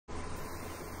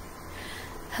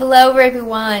Hello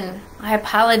everyone. I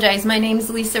apologize. My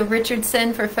name's Lisa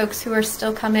Richardson for folks who are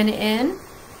still coming in.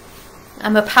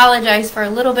 I apologize for a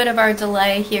little bit of our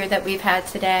delay here that we've had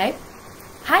today.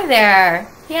 Hi there.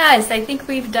 Yes, I think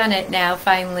we've done it now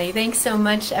finally. Thanks so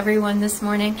much everyone this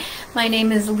morning. My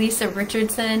name is Lisa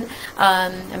Richardson.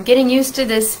 I'm getting used to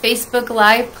this Facebook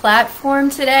Live platform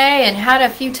today and had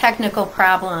a few technical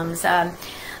problems.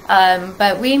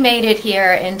 But we made it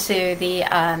here into the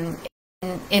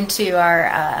into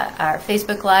our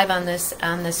Facebook Live on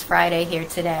this Friday here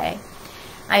today.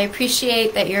 I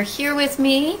appreciate that you're here with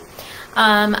me.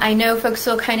 I know folks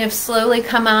will kind of slowly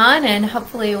come on, and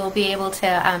hopefully we'll be able to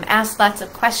ask lots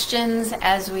of questions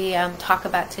as we talk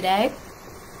about today.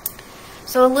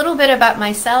 So a little bit about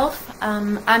myself.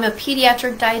 I'm a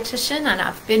pediatric dietitian, and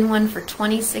I've been one for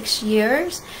 26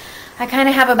 years. I kind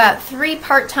of have about 3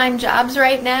 part-time jobs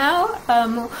right now.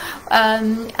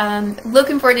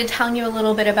 Looking forward to telling you a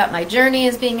little bit about my journey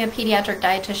as being a pediatric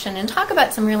dietitian and talk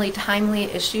about some really timely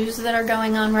issues that are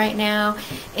going on right now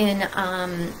in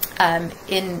the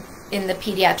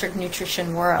pediatric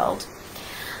nutrition world.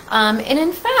 And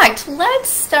in fact, let's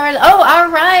start. Oh,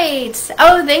 all right.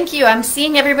 Oh, thank you. I'm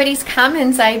seeing everybody's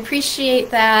comments. I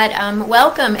appreciate that.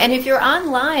 Welcome. And if you're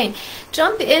online,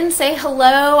 jump in, say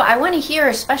hello. I want to hear,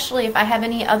 especially if I have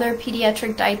any other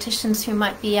pediatric dietitians who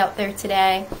might be out there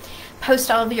today.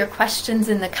 Post all of your questions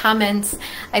in the comments.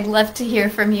 I'd love to hear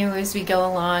from you as we go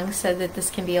along so that this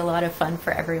can be a lot of fun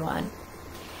for everyone.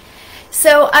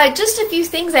 So just a few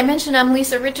things. I mentioned I'm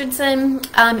Lisa Richardson.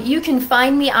 You can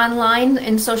find me online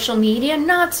in social media,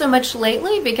 not so much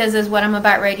lately because as what I'm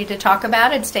about ready to talk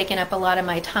about, it's taken up a lot of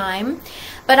my time.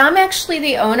 But I'm actually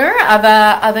the owner of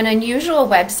an unusual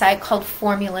website called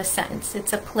Formula Sense.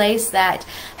 It's a place that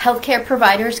healthcare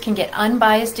providers can get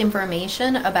unbiased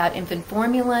information about infant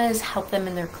formulas, help them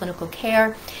in their clinical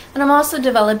care. And I'm also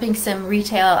developing some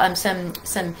retail,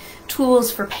 some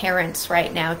tools for parents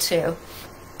right now too.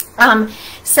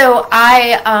 So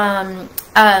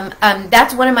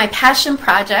that's one of my passion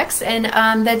projects, and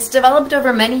that's developed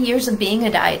over many years of being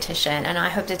a dietitian, and I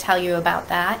hope to tell you about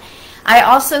that. I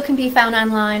also can be found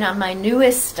online on my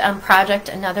newest project,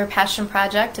 another passion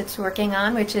project it's working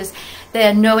on, which is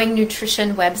the Knowing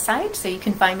Nutrition website. So you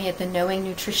can find me at the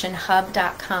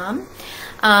knowingnutritionhub.com.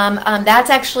 That's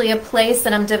actually a place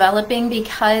that I'm developing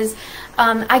because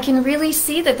I can really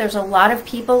see that there's a lot of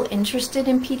people interested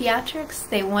in pediatrics.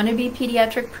 They want to be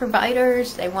pediatric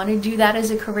providers. They want to do that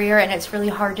as a career, and it's really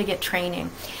hard to get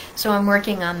training. So I'm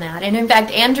working on that. And in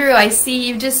fact, Andrew, I see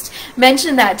you just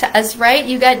mentioned that to us, right?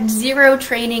 You got 0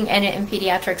 training in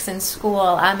pediatrics in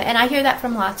school. And I hear that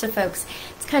from lots of folks.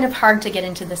 It's kind of hard to get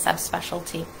into the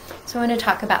subspecialty. So I want to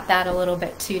talk about that a little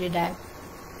bit too today.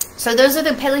 So those are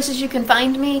the places you can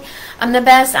find me. I'm the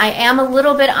best. I am a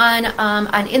little bit on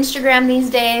Instagram these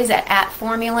days at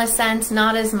Formula Sense,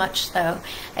 not as much though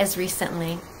as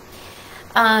recently.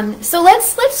 So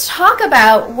let's talk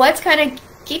about what's kind of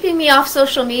keeping me off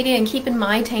social media and keeping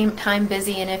my time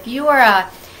busy. And if you are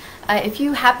if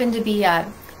you happen to be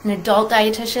an adult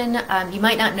dietitian, you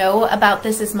might not know about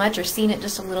this as much or seen it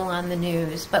just a little on the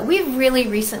news. But we've really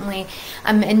recently,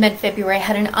 in mid-February,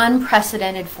 had an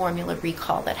unprecedented formula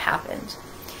recall that happened.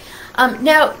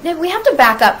 Now, we have to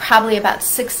back up probably about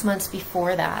 6 months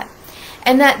before that.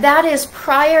 And that is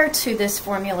prior to this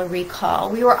formula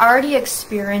recall, we were already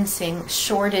experiencing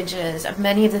shortages of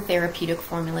many of the therapeutic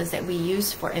formulas that we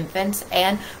use for infants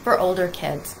and for older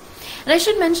kids. And I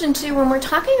should mention too, when we're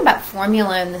talking about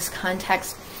formula in this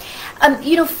context,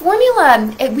 you know,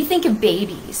 formula, we think of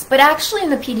babies, but actually in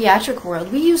the pediatric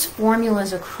world, we use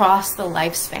formulas across the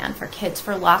lifespan for kids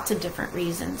for lots of different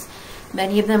reasons.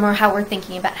 Many of them are how we're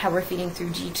thinking about how we're feeding through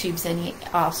G-tubes and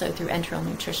also through enteral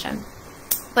nutrition.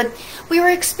 But we were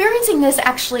experiencing this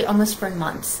actually almost for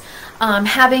months,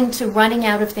 running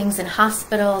out of things in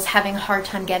hospitals, having a hard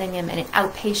time getting them, and an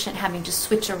outpatient having to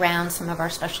switch around some of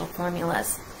our special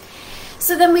formulas.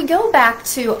 So then we go back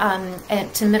to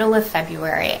middle of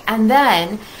February, and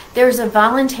then there's a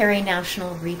voluntary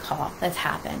national recall that's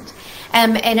happened.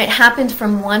 And it happened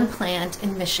from one plant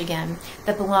in Michigan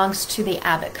that belongs to the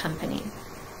Abbott company.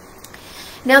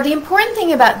 Now, the important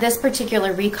thing about this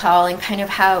particular recall and kind of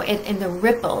how in the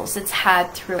ripples it's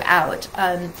had throughout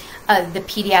the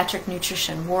pediatric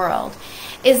nutrition world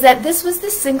is that this was the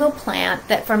single plant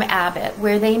that from Abbott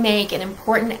where they make an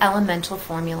important elemental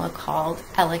formula called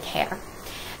Elecare.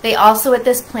 They also at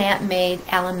this plant made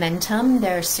Alimentum,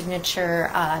 their signature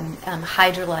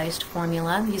hydrolyzed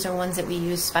formula. These are ones that we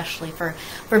use especially for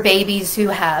babies who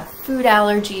have food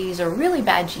allergies or really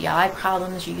bad GI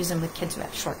problems. You use them with kids who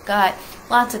have short gut.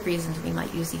 Lots of reasons we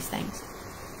might use these things.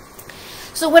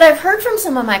 So what I've heard from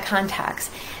some of my contacts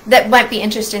that might be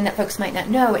interesting that folks might not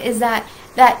know is that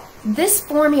this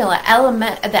formula,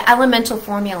 the elemental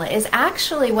formula, is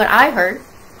actually what I heard.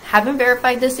 Haven't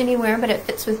verified this anywhere, but it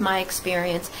fits with my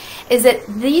experience, is that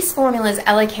these formulas,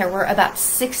 EleCare, were about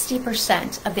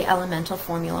 60% of the elemental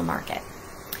formula market.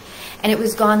 And it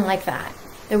was gone like that.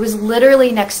 There was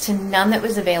literally next to none that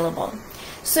was available.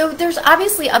 So there's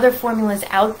obviously other formulas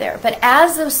out there, but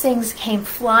as those things came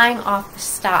flying off the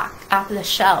stock, off the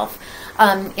shelf,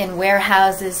 in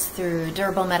warehouses, through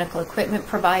durable medical equipment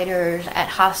providers, at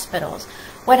hospitals,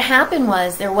 what happened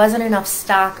was there wasn't enough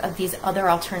stock of these other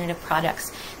alternative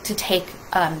products to take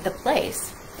the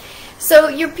place. So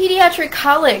your pediatric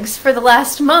colleagues for the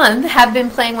last month have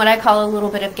been playing what I call a little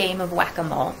bit of game of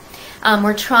whack-a-mole.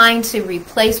 We're trying to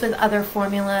replace with other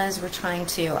formulas. We're trying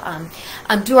to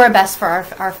do our best for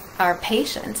our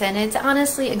patients, and it's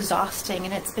honestly exhausting,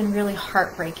 and it's been really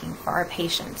heartbreaking for our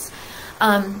patients.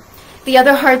 The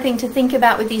other hard thing to think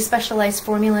about with these specialized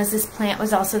formulas, this plant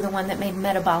was also the one that made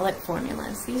metabolic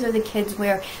formulas. These are the kids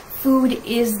where food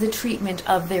is the treatment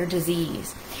of their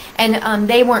disease. And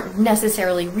they weren't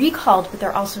necessarily recalled, but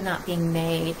they're also not being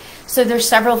made. So there's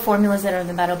several formulas that are in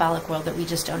the metabolic world that we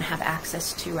just don't have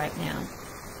access to right now.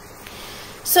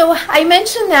 So I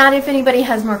mentioned that if anybody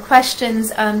has more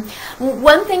questions.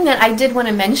 One thing that I did want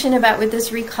to mention about with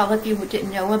this recall, if you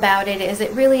didn't know about it, is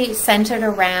it really centered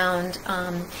around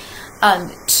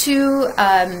two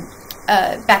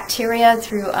bacteria,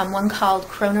 through one called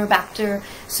Chronobacter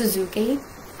Suzuki.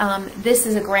 This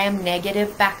is a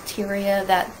gram-negative bacteria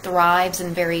that thrives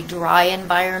in very dry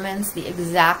environments, the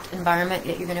exact environment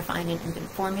that you're going to find in infant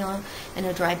formula in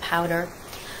a dry powder.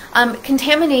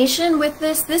 Contamination with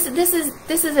this is a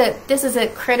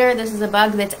critter, this is a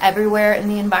bug that's everywhere in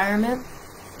the environment.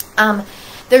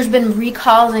 There's been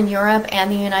recalls in Europe and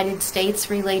the United States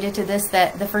related to this.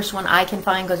 That the first one I can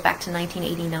find goes back to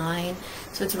 1989,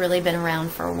 so it's really been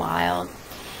around for a while.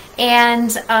 And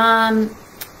so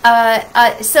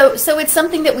it's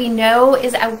something that we know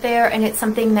is out there, and it's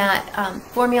something that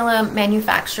formula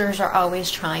manufacturers are always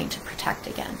trying to protect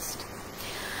against.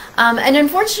 And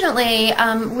unfortunately,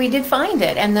 we did find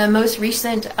it, and the most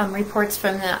recent reports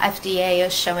from the FDA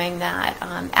is showing that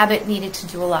Abbott needed to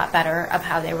do a lot better of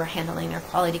how they were handling their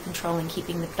quality control and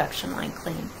keeping the production line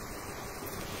clean.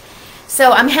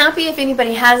 So I'm happy if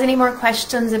anybody has any more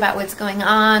questions about what's going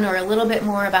on, or a little bit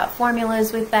more about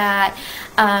formulas with that.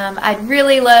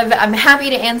 I'm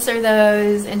happy to answer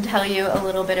those and tell you a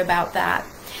little bit about that.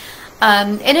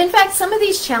 And in fact, some of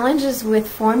these challenges with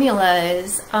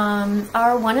formulas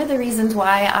are one of the reasons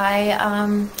why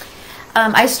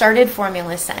I started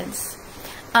Formula Sense.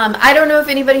 I don't know if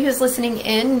anybody who's listening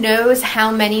in knows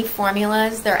how many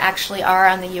formulas there actually are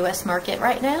on the U.S. market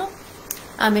right now.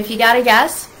 If you got a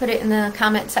guess, put it in the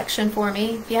comment section for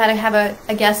me. If you had to have a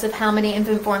guess of how many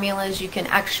infant formulas you can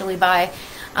actually buy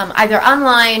either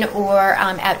online or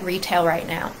at retail right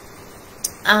now.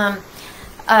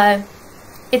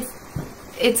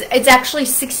 It's actually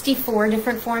 64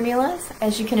 different formulas.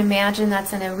 As you can imagine,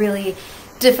 that's really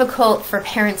difficult for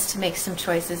parents to make some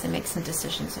choices and make some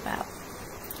decisions about.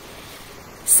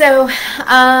 So,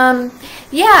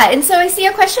 yeah, and so I see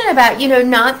a question about,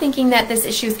 not thinking that this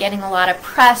issue is getting a lot of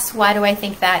press. Why do I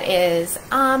think that is?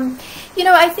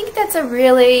 I think that's a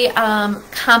really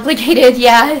complicated,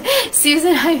 yeah,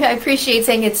 Susan, I appreciate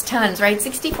saying it's tons, right?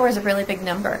 64 is a really big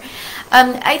number.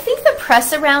 I think the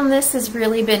press around this has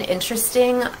really been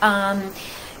interesting. I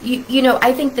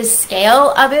think the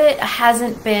scale of it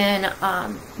hasn't been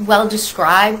well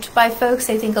described by folks.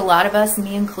 I think a lot of us,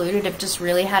 me included, have just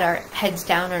really had our heads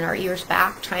down and our ears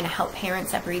back trying to help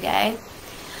parents every day.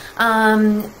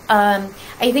 I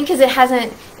think because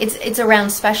it's around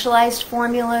specialized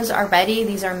formulas already.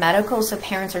 These are medical, so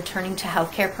parents are turning to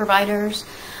healthcare providers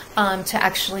to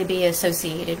actually be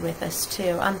associated with this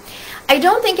too. I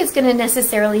don't think it's going to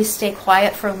necessarily stay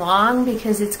quiet for long,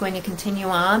 because it's going to continue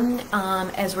on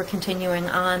as we're continuing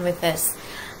on with this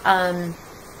and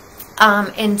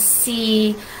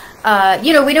see,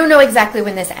 we don't know exactly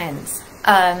when this ends.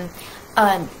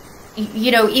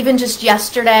 Even just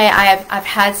yesterday, I've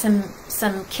had some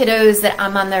kiddos that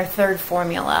I'm on their third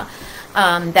formula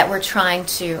that we're trying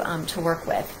to work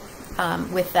with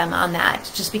them on that,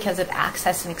 just because of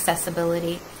access and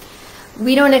accessibility.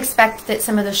 We don't expect that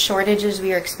some of the shortages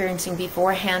we were experiencing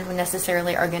beforehand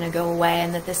necessarily are going to go away,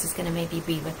 and that this is going to maybe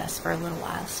be with us for a little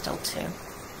while still too.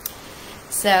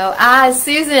 So,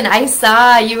 Susan, I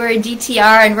saw you were a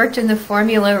DTR and worked in the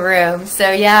formula room. So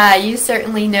yeah, you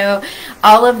certainly know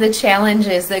all of the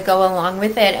challenges that go along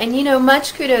with it. And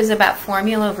much kudos about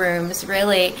formula rooms,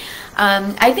 really.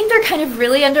 I think they're kind of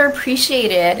really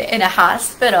underappreciated in a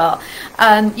hospital.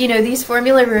 You know, these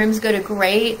formula rooms go to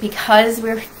great because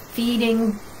we're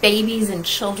feeding babies and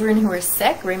children who are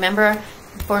sick. Remember,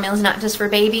 formula is not just for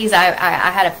babies. I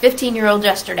had a 15-year-old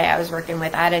yesterday I was working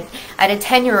with. I had a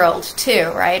 10-year-old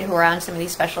too, right, who are on some of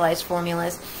these specialized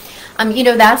formulas. You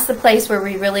know, that's the place where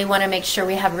we really want to make sure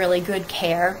we have really good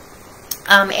care.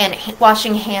 And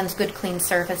washing hands, good clean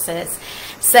surfaces.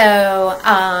 So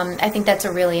I think that's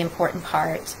a really important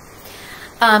part.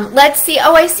 Let's see.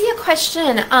 Oh, I see a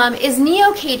question. Is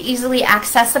Neocate easily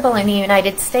accessible in the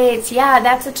United States? Yeah,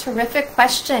 that's a terrific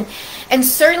question. And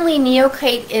certainly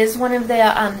Neocate is one of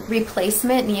the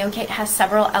replacement. Neocate has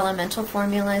several elemental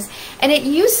formulas. And it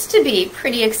used to be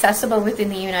pretty accessible within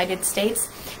the United States.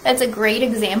 That's a great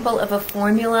example of a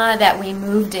formula that we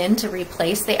moved in to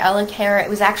replace the EleCare. It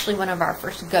was actually one of our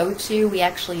first go-to. We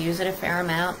actually use it a fair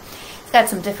amount. It's got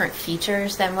some different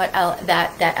features than what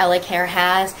that EleCare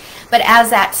has. But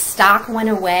as that stock went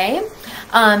away,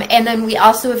 and then we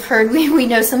also have heard, we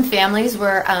know some families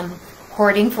were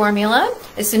hoarding formula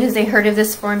as soon as they heard of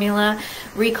this formula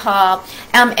recall,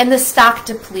 and the stock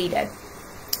depleted.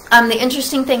 The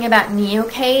interesting thing about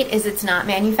Neocate is it's not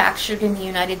manufactured in the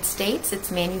United States. It's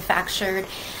manufactured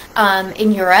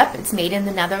in Europe. It's made in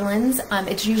the Netherlands.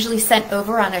 It's usually sent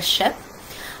over on a ship.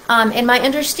 And my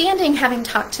understanding, having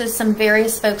talked to some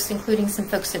various folks, including some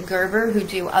folks at Gerber who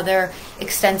do other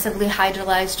extensively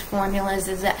hydrolyzed formulas,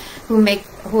 is that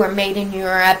who are made in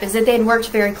Europe, is that they had worked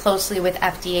very closely with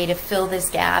FDA to fill this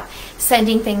gap,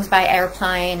 sending things by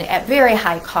airplane at very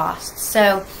high costs.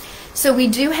 So we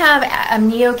do have a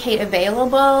Neocate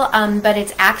available, but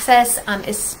its access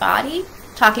is spotty.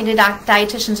 Talking to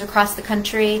dietitians across the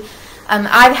country,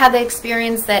 I've had the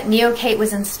experience that Neocate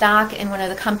was in stock in one of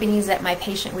the companies that my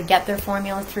patient would get their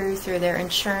formula through their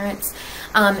insurance,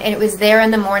 and it was there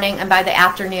in the morning, and by the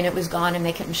afternoon it was gone and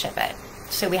they couldn't ship it.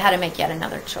 So we had to make yet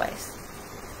another choice.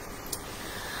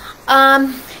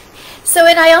 So,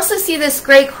 and I also see this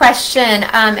great question,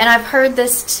 and I've heard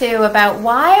this too, about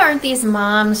why aren't these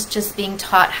moms just being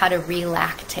taught how to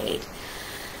relactate?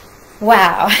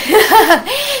 Wow.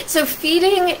 So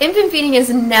infant feeding is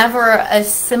never a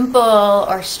simple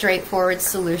or straightforward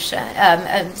situation.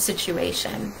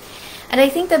 And I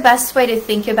think the best way to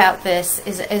think about this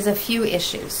is a few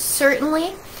issues.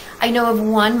 Certainly, I know of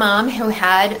one mom who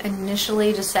had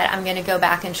initially just said, I'm going to go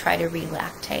back and try to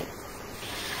relactate.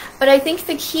 But I think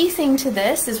the key thing to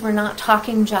this is we're not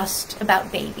talking just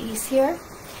about babies here.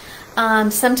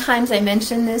 Sometimes I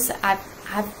mention this, I've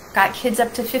got kids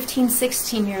up to 15,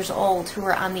 16 years old who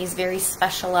are on these very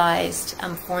specialized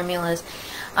formulas.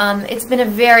 It's been a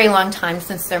very long time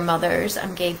since their mothers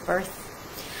gave birth.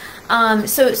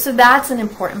 So that's an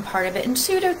important part of it. And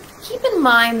two, to keep in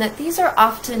mind that these are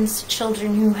often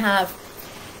children who have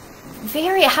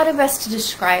how to best to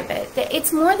describe it?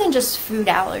 It's more than just food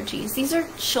allergies. These are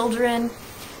children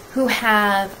who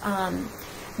have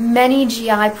many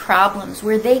GI problems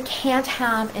where they can't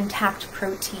have intact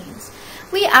proteins.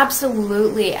 We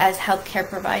absolutely, as healthcare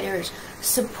providers,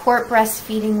 support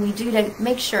breastfeeding. We do to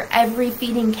make sure every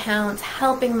feeding counts,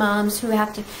 helping moms who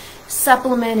have to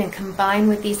supplement and combine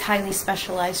with these highly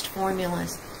specialized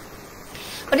formulas.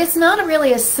 But it's not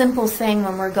really a simple thing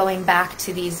when we're going back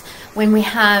to these, when we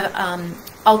have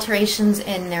alterations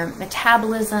in their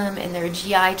metabolism, in their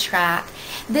GI tract.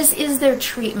 This is their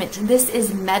treatment. This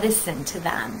is medicine to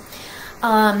them.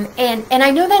 And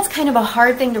I know that's kind of a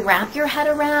hard thing to wrap your head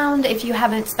around if you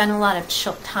haven't spent a lot of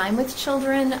time with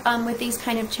children with these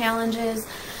kind of challenges.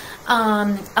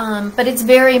 But it's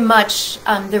very much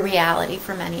the reality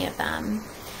for many of them.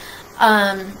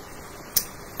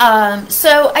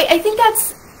 So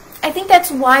I think that's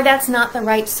why that's not the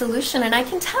right solution. And I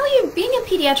can tell you, being a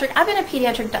pediatric, I've been a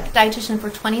pediatric dietitian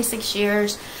for 26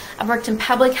 years. I've worked in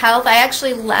public health. I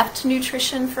actually left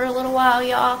nutrition for a little while,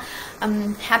 y'all.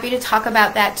 I'm happy to talk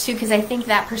about that too, because I think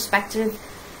that perspective,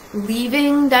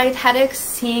 leaving dietetics,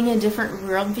 seeing a different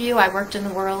worldview. I worked in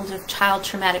the world of child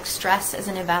traumatic stress as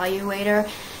an evaluator.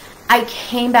 I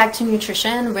came back to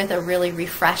nutrition with a really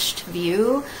refreshed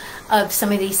view of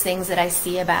some of these things that I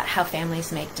see about how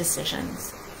families make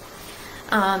decisions.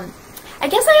 I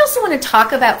guess I also want to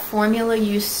talk about formula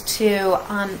use too,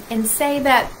 and say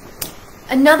that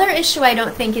another issue I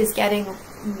don't think is getting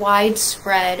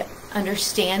widespread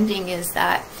understanding is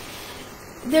that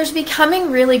there's becoming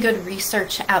really good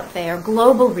research out there,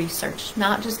 global research,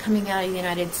 not just coming out of the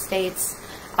United States.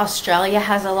 Australia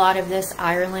has a lot of this,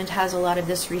 Ireland has a lot of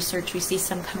this research, we see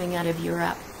some coming out of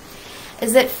Europe,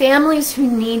 is that families who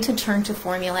need to turn to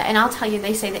formula, and I'll tell you,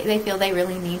 they say that they feel they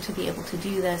really need to be able to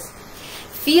do this,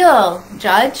 feel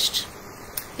judged,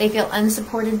 They feel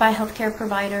unsupported by healthcare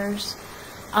providers.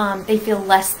 They feel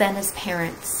less than as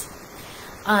parents.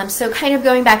 So kind of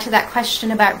going back to that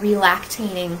question about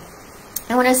relactating,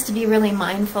 I want us to be really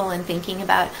mindful in thinking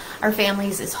about our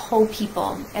families as whole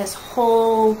people, as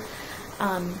whole,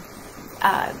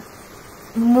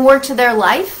 more to their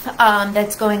life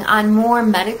that's going on more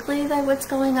medically than what's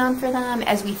going on for them,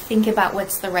 as we think about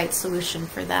what's the right solution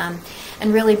for them,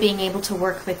 and really being able to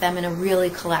work with them in a really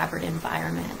collaborative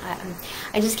environment.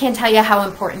 I just can't tell you how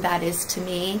important that is to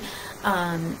me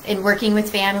in working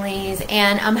with families,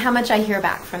 and how much I hear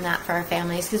back from that for our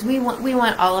families, because we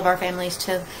want all of our families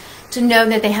to know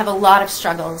that they have a lot of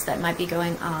struggles that might be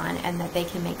going on, and that they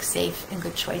can make safe and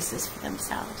good choices for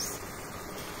themselves.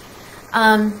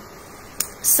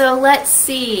 So let's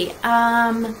see.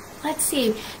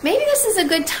 Maybe this is a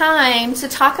good time to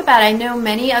talk about. I know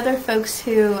many other folks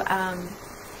who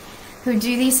do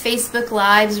these Facebook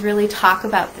Lives really talk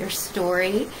about their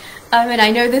story, and I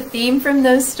know the theme from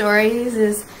those stories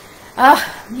is,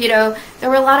 you know, there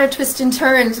were a lot of twists and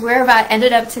turns. Where I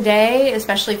ended up today,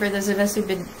 especially for those of us who've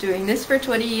been doing this for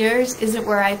 20 years, isn't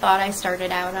where I thought I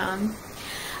started out on.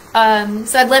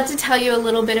 So I'd love to tell you a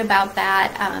little bit about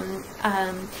that.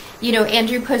 You know,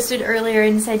 Andrew posted earlier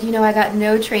and said, you know, I got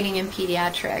no training in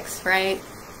pediatrics, right?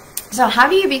 So how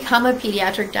do you become a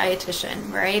pediatric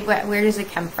dietitian, right? Where does it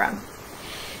come from?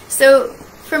 So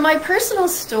for my personal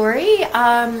story,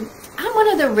 I'm one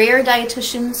of the rare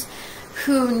dietitians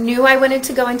who knew I wanted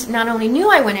to go into, not only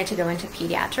knew I wanted to go into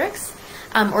pediatrics,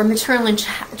 or maternal and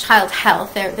child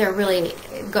health. They're really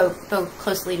go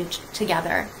closely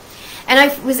together. And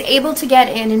I was able to get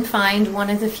in and find one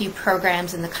of the few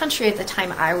programs in the country at the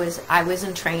time I was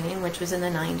in training, which was in the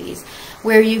 90s,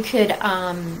 where you could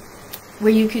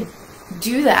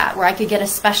do that, where I could get a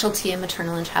specialty in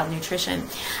maternal and child nutrition.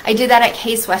 I did that at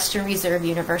Case Western Reserve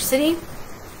University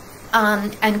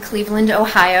in Cleveland,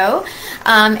 Ohio.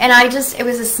 And it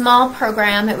was a small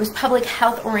program. It was public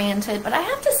health oriented, but I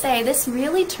have to say this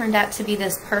really turned out to be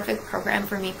this perfect program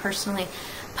for me personally.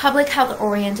 Public health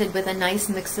oriented with a nice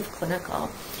mix of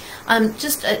clinical.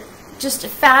 Just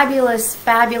fabulous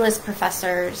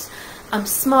professors,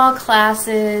 small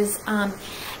classes,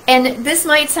 and this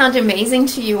might sound amazing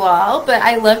to you all, but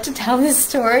I love to tell this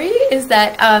story, is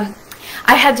that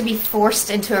I had to be forced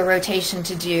into a rotation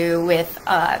to do with,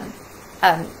 then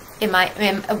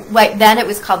it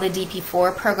was called the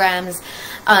DP4 programs.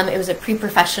 It was a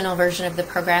pre-professional version of the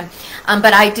program,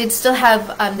 but I did still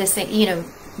have this, you know,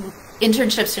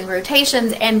 internships and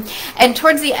rotations, and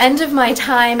towards the end of my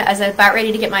time, as I was about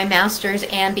ready to get my master's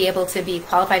and be able to be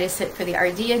qualified to sit for the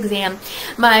RD exam,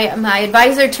 my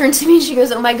advisor turned to me and she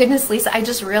goes, "Oh my goodness, Lisa, I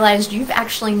just realized you've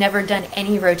actually never done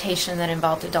any rotation that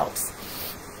involved adults."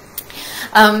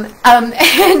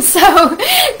 And so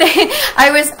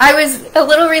I was a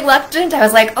little reluctant. I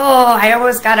was like, oh, I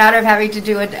almost got out of having to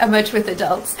do much with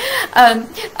adults,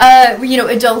 you know,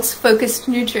 adults-focused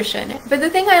nutrition. But the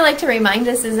thing I like to remind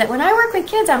us is that when I work with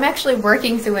kids, I'm actually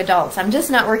working through adults. I'm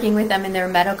just not working with them in their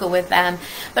medical with them,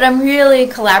 but I'm really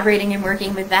collaborating and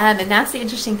working with them. And that's the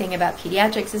interesting thing about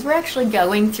pediatrics, is we're actually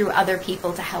going through other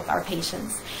people to help our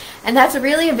patients. And that's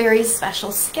really a very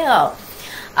special skill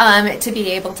to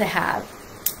be able to have.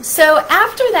 So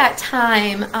after that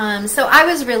time, so I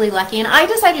was really lucky, and I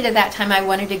decided at that time I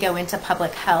wanted to go into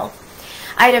public health.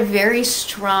 I had a very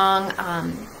strong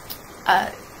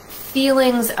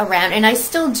feelings around, and I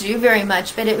still do very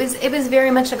much, but it was very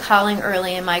much a calling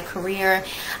early in my career.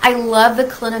 I love the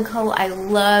clinical. I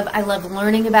love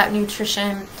learning about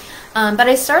nutrition. But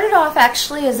I started off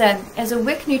actually as a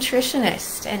WIC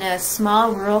nutritionist in a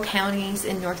small rural counties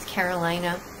in North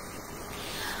Carolina.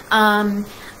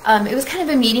 It was kind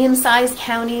of a medium-sized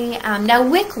county. Now,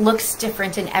 WIC looks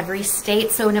different in every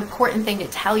state, so an important thing to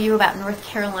tell you about North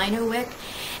Carolina WIC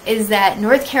is that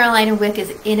North Carolina WIC is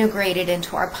integrated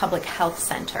into our public health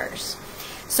centers.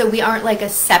 So we aren't like a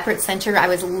separate center. I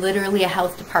was literally a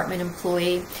health department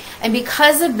employee. And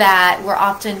because of that, we're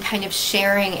often kind of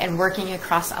sharing and working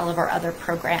across all of our other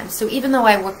programs. So even though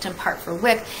I worked in part for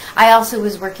WIC, I also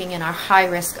was working in our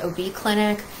high-risk OB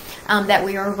clinic that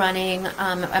we were running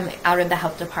out of the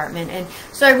health department. And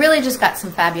so I really just got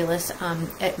some fabulous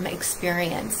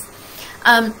experience.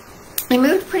 I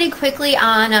moved pretty quickly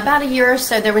on. About a year or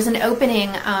so, there was an opening.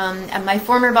 And my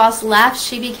former boss left.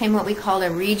 She became what we called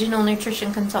a regional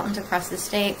nutrition consultant across the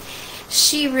state.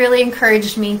 She really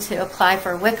encouraged me to apply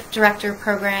for a WIC director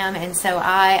program, and so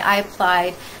I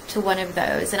applied to one of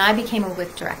those, and I became a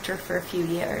WIC director for a few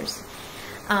years.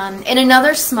 In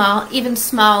another small, even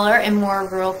smaller and more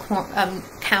rural kind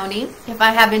County. If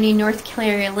I have any North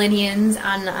Carolinians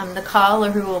on the call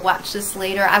or who will watch this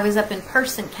later, I was up in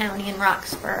Person County in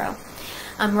Roxborough,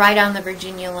 right on the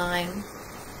Virginia line.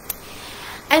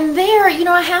 And there, you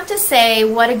know, I have to say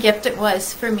what a gift it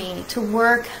was for me to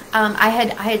work. I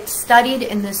had studied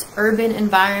in this urban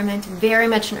environment, very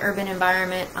much an urban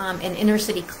environment, in inner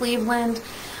city Cleveland.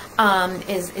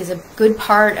 Is a good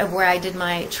part of where I did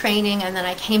my training, and then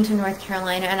I came to North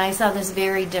Carolina and I saw this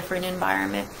very different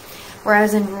environment where I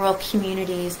was in rural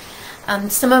communities.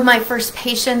 Some of my first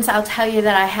patients, I'll tell you,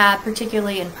 that I had,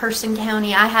 particularly in Person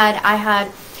County, I had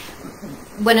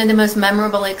one of the most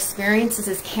memorable experiences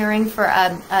is caring for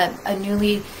a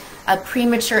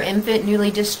premature infant,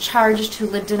 newly discharged, who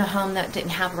lived in a home that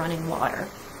didn't have running water.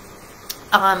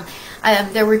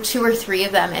 There were 2 or 3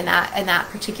 of them in that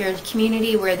particular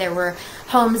community where there were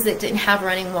homes that didn't have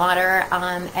running water,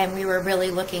 and we were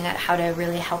really looking at how to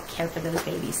really help care for those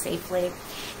babies safely.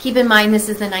 Keep in mind, this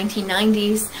is the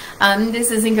 1990s.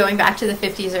 This isn't going back to the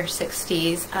 50s or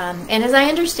 60s. And as I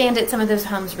understand it, some of those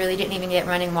homes really didn't even get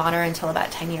running water until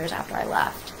about 10 years after I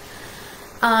left.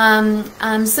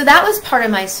 So that was part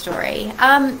of my story.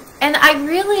 And I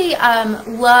really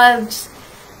loved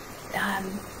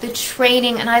the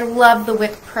training, and I love the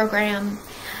WIC program.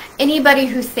 Anybody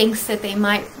who thinks that they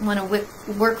might want to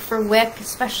work for WIC,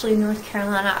 especially in North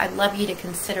Carolina, I'd love you to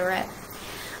consider it.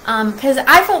 Because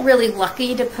I felt really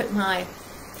lucky to put my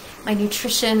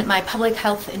nutrition, my public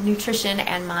health and nutrition,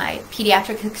 and my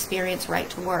pediatric experience right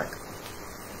to work.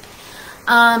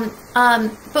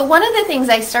 But one of the things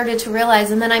I started to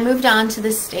realize, and then I moved on to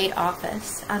the state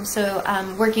office,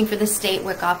 working for the state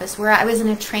WIC office, where I was in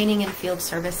a training and field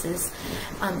services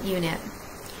unit.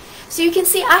 So you can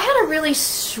see I had a really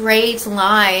straight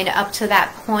line up to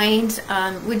that point,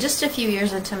 with just a few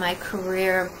years into my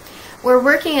career. We're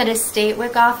working at a state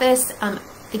WIC office,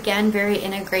 again, very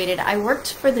integrated. I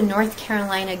worked for the North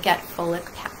Carolina Get Full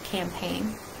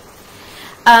campaign.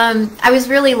 I was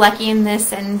really lucky in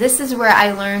this, and this is where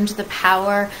I learned the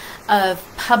power of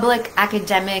public,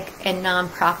 academic, and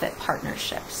nonprofit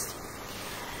partnerships.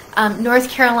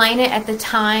 North Carolina at the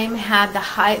time had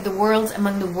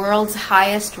among the world's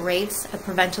highest rates of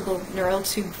preventable neural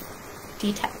tube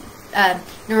defects.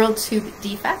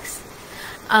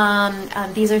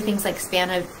 These are things like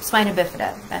spina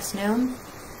bifida, best known.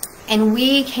 And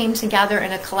we came together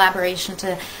in a collaboration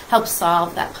to help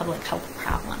solve that public health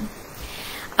problem.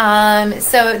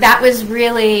 So that was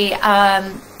really,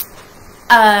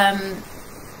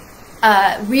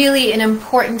 really an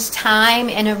important time,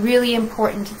 and a really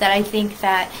important that I think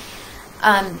that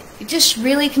it just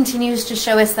really continues to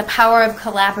show us the power of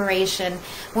collaboration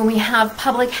when we have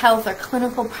public health or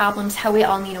clinical problems, how we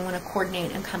all need to want to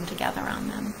coordinate and come together on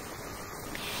them.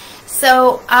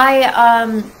 So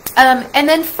and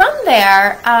then from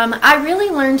there, I really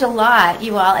learned a lot,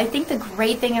 you all. I think the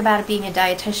great thing about being a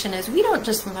dietitian is we don't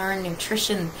just learn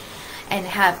nutrition and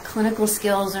have clinical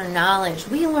skills or knowledge.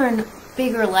 We learn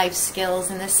bigger life skills,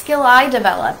 and the skill I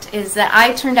developed is that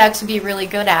I turned out to be really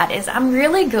good at is I'm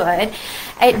really good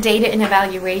at data and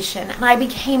evaluation, and I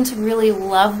became to really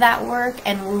love that work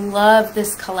and love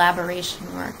this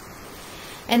collaboration work.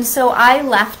 And so I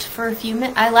left for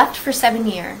 7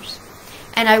 years.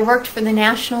 And I worked for the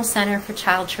National Center for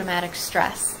Child Traumatic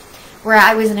Stress, where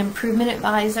I was an improvement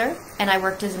advisor and I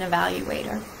worked as an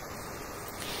evaluator.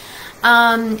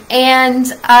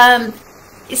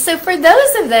 So for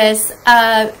those of this,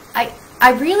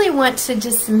 I really want to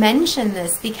just mention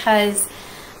this because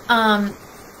I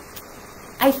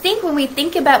think when we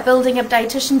think about building up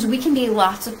dietitians, we can be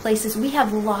lots of places. We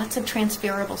have lots of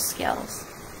transferable skills.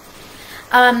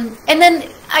 And then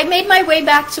I made my way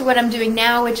back to what I'm doing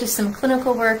now, which is some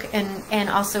clinical work and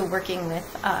also working with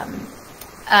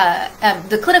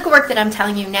the clinical work that I'm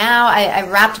telling you now. I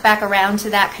wrapped back around to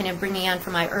that, kind of bringing on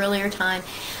from my earlier time.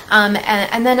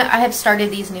 And then I have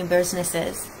started these new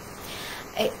businesses.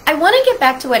 I want to get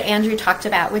back to what Andrew talked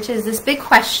about, which is this big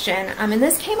question. And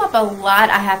this came up a lot,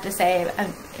 I have to say,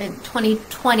 in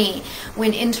 2020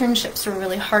 when internships were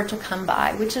really hard to come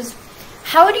by, which is,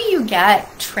 how do you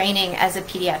get training as a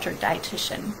pediatric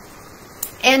dietitian?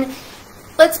 And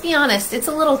let's be honest, it's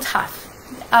a little tough.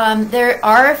 There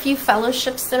are a few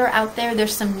fellowships that are out there.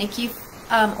 There's some NICU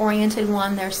oriented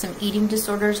ones, there's some eating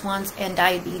disorders ones, and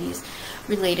diabetes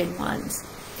related ones.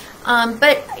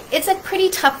 But it's a pretty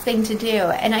tough thing to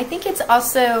do, and I think it's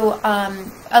also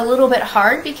a little bit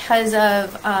hard because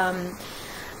of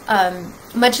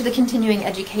much of the continuing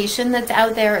education that's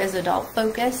out there is adult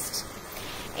focused.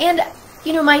 And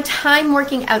you know, my time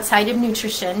working outside of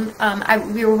nutrition,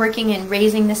 we were working in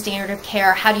raising the standard of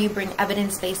care. How do you bring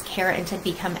evidence-based care into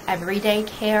become everyday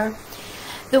care?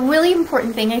 the really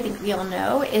important thing I think we all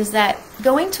know is that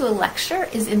going to a lecture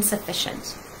is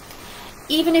insufficient.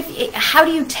 Even if, how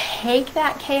do you take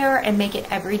that care and make it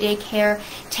everyday care?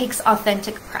 It takes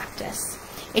authentic practice.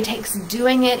 It takes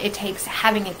doing it. It takes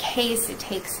having a case. It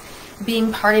takes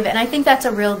being part of it. And I think that's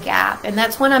a real gap. And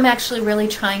that's when I'm actually really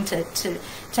trying to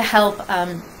help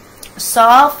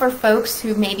solve for folks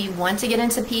who maybe want to get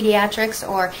into pediatrics,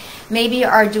 or maybe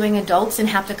are doing adults and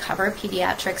have to cover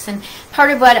pediatrics. And part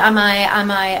of what on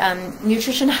my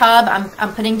nutrition hub,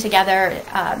 I'm putting together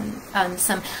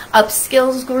some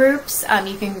upskills groups.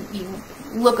 You can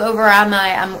look over on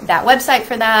my that website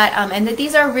for that, and that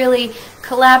these are really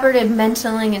collaborative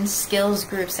mentoring and skills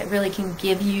groups that really can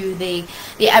give you the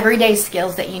everyday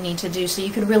skills that you need to do, so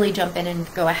you can really jump in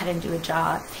and go ahead and do a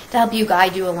job, to help you,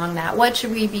 guide you along that. What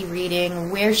should we be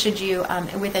reading? Where should you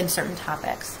within certain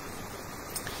topics?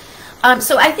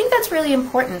 So I think that's really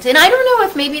important. And I don't know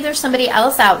if maybe there's somebody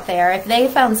else out there, if they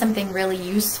found something really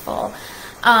useful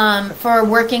for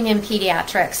working in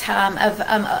pediatrics,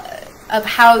 of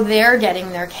how they're getting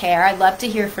their care. I'd love to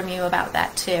hear from you about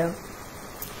that too.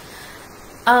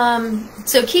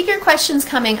 So keep your questions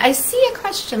coming. I see a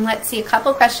question. Let's see, a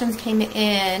couple questions came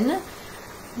in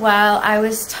while I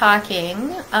was talking.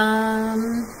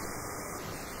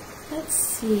 Let's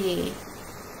see.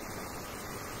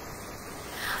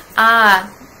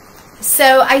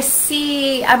 So I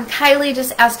see Kylie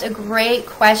just asked a great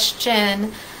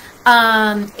question.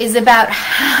 Is about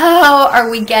how are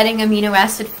we getting amino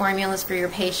acid formulas for your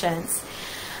patients,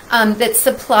 that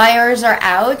suppliers are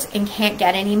out and can't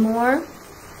get any more,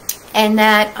 and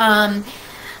that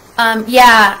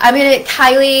yeah, I mean,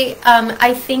 Kylie,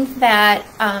 I think that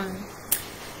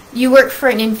you work for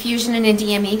an infusion and a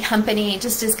DME company,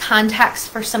 just as contacts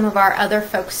for some of our other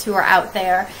folks who are out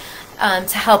there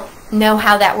to help know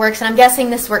how that works. And I'm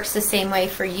guessing this works the same way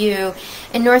for you.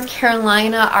 In North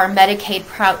Carolina, our Medicaid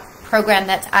program,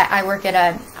 that's I work in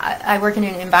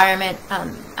an environment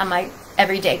on my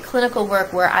everyday clinical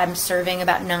work where I'm serving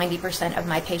about 90% of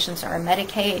my patients are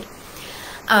Medicaid.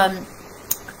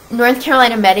 North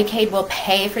Carolina Medicaid will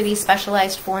pay for these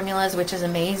specialized formulas, which is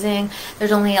amazing.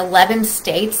 There's only 11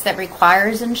 states that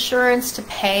requires insurance to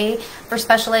pay for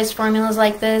specialized formulas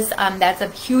like this. That's a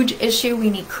huge issue we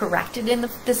need corrected in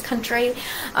this country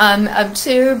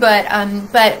too. But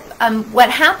what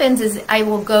happens is I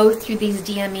will go through these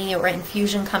DME or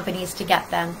infusion companies to get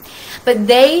them, but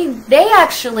they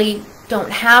actually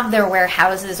don't have their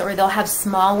warehouses, or they'll have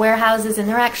small warehouses, and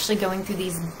they're actually going through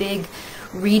these big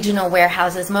regional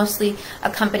warehouses, mostly a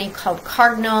company called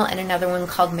Cardinal and another one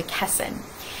called McKesson.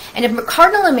 And if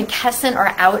Cardinal and McKesson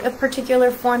are out of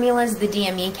particular formulas, the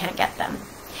DME can't get them.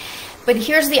 But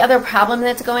here's the other problem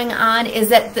that's going on, is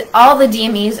that all the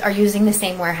DMEs are using the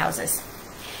same warehouses.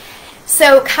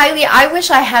 So Kylie, I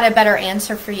wish I had a better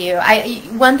answer for you.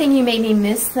 One thing you made me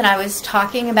miss that I was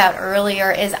talking about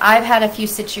earlier is I've had a few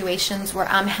situations where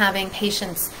I'm having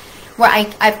patients where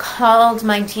I've called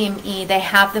my DME, they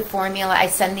have the formula, I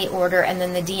send the order, and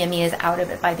then the DME is out of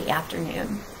it by the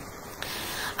afternoon.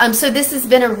 So this has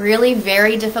been a really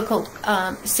very difficult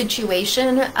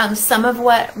situation. Some of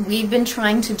what we've been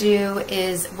trying to do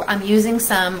is I'm using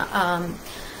some,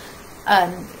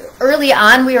 early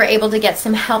on we were able to get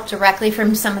some help directly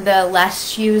from some of the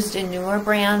less used and newer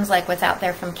brands, like what's out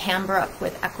there from Cambrook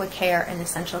with EquiCare and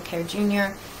Essential Care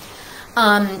Junior.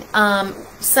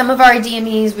 Some of our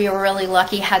DMEs, we were really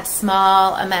lucky, had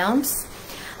small amounts.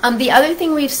 The other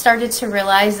thing we've started to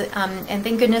realize, and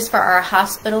thank goodness for our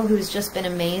hospital, who's just been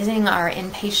amazing, our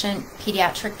inpatient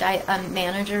pediatric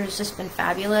manager has just been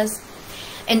fabulous.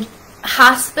 And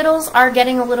hospitals are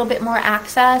getting a little bit more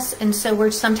access, and so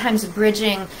we're sometimes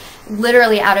bridging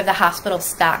literally out of the hospital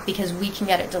stock because we can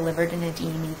get it delivered and a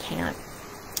DME can't.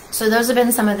 So those have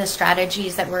been some of the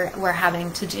strategies that we're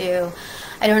having to do.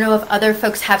 I don't know if other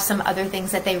folks have some other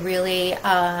things that they really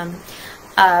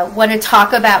want to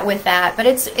talk about with that, but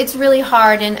it's really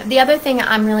hard. And the other thing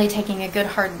I'm really taking a good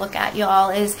hard look at, y'all,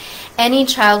 is any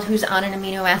child who's on an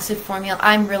amino acid formula,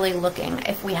 I'm really looking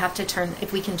if we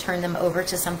can turn them over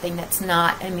to something that's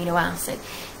not amino acid.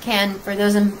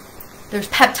 There's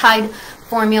peptide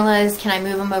formulas, can I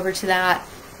move them over to that?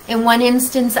 In one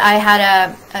instance, I had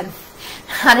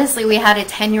honestly, we had a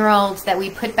 10-year-old that we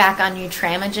put back on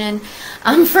Nutramigen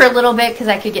for a little bit because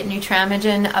I could get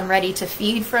Nutramigen ready to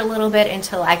feed for a little bit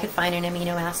until I could find an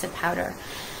amino acid powder.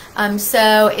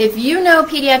 So if you know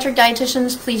pediatric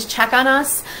dietitians, please check on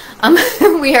us.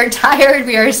 We are tired,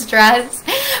 we are stressed,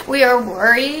 we are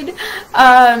worried.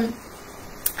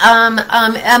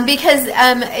 Because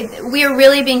we are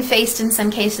really being faced in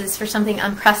some cases for something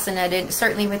unprecedented,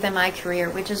 certainly within my career,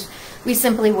 which is we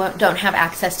simply don't have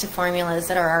access to formulas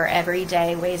that are our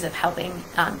everyday ways of helping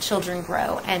children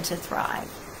grow and to thrive.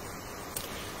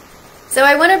 So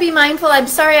I want to be mindful. I'm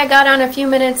sorry I got on a few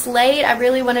minutes late. I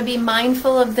really want to be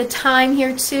mindful of the time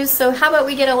here too. So how about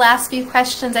we get a last few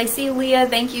questions? I see Leah,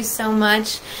 thank you so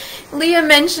much. Leah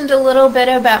mentioned a little bit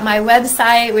about my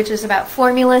website, which is about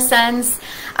Formula Sense.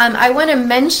 I want to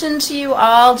mention to you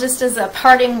all, just as a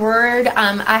parting word,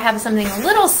 I have something a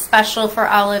little special for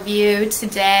all of you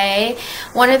today.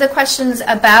 One of the questions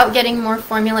about getting more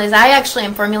formula is I actually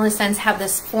in Formula Sense have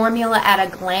this Formula at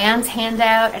a Glance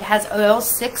handout. It has all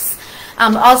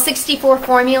 64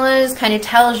 formulas, kind of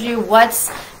tells you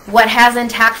what has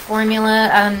intact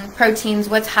formula, proteins,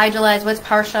 what's hydrolyzed, what's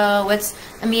partial, what's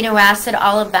amino acid,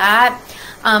 all of that.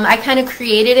 I kind of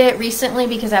created it recently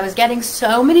because I was getting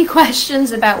so many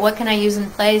questions about what can I use in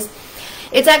place.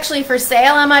 It's actually for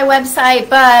sale on my website,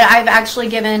 but I've actually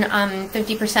given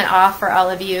 50% off for all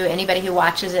of you, anybody who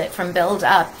watches it from Build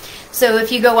Up. So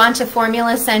if you go on to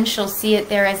Formula Sense, you'll see it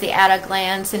there as the at a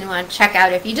glance, and you want to check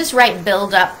out. If you just write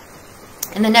Build Up,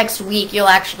 in the next week, you'll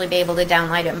actually be able to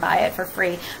download it and buy it for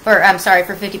free. For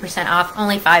 50% off,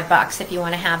 only $5 if you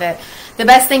want to have it. The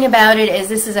best thing about it is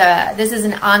this is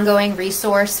an ongoing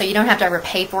resource, so you don't have to ever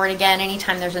pay for it again.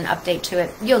 Anytime there's an update to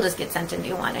it, you'll just get sent a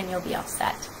new one, and you'll be all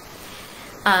set.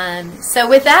 So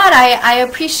with that, I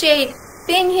appreciate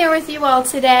being here with you all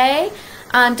today.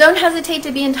 Don't hesitate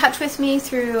to be in touch with me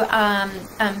through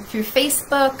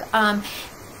Facebook.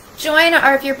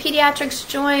 If you're pediatrics,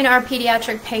 join our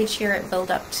pediatric page here at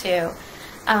Build Up too.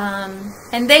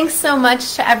 And thanks so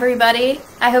much to everybody.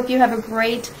 I hope you have a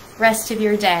great rest of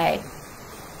your day.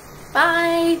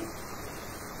 Bye.